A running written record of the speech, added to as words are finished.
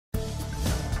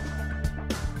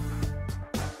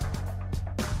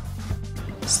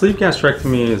Sleeve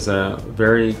gastrectomy is a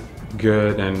very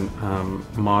good and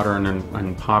modern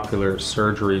and popular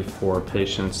surgery for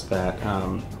patients that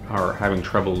are having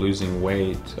trouble losing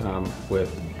weight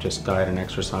with just diet and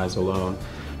exercise alone.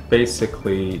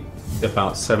 Basically,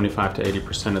 about 75 to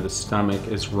 80% of the stomach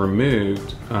is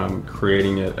removed,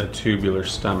 creating a tubular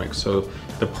stomach. So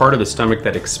the part of the stomach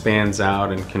that expands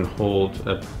out and can hold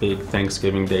a big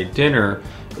Thanksgiving Day dinner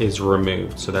is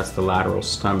removed. So that's the lateral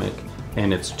stomach,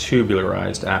 and it's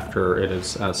tubularized after it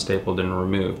is stapled and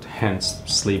removed, hence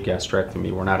sleeve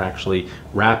gastrectomy. We're not actually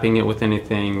wrapping it with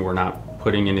anything, we're not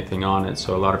putting anything on it,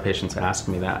 so a lot of patients ask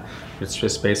me that. It's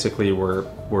just basically we're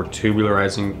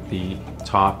tubularizing the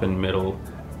top and middle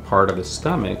part of the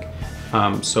stomach,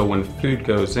 so when food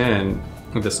goes in,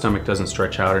 the stomach doesn't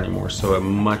stretch out anymore, so a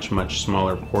much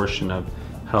smaller portion of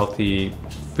healthy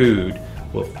food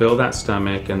will fill that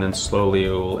stomach, and then slowly it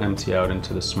will empty out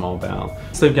into the small bowel.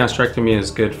 Sleeve gastrectomy is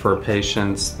good for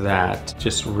patients that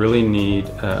just really need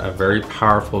a very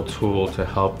powerful tool to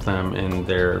help them in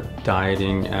their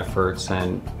dieting efforts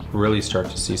and really start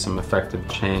to see some effective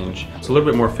change. It's a little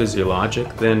bit more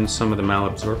physiologic than some of the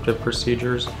malabsorptive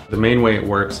procedures. The main way it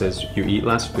works is you eat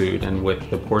less food, and with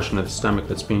the portion of the stomach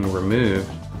that's being removed,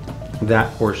 that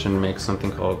portion makes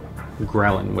something called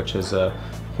ghrelin, which is a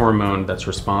hormone that's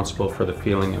responsible for the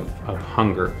feeling of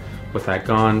hunger. With that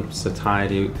gone,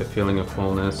 satiety, the feeling of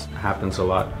fullness, happens a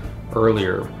lot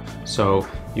earlier. So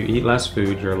you eat less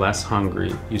food, you're less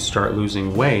hungry, you start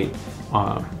losing weight,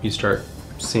 you start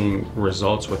seeing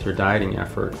results with your dieting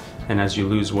effort, and as you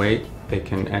lose weight, they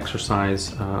can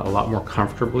exercise a lot more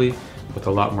comfortably, with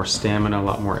a lot more stamina, a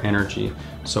lot more energy.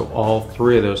 So all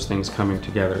three of those things coming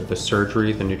together, the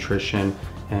surgery, the nutrition,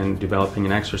 and developing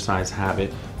an exercise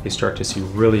habit, they start to see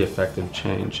really effective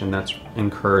change, and that's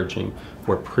encouraging,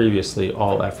 where previously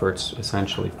all efforts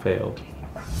essentially failed.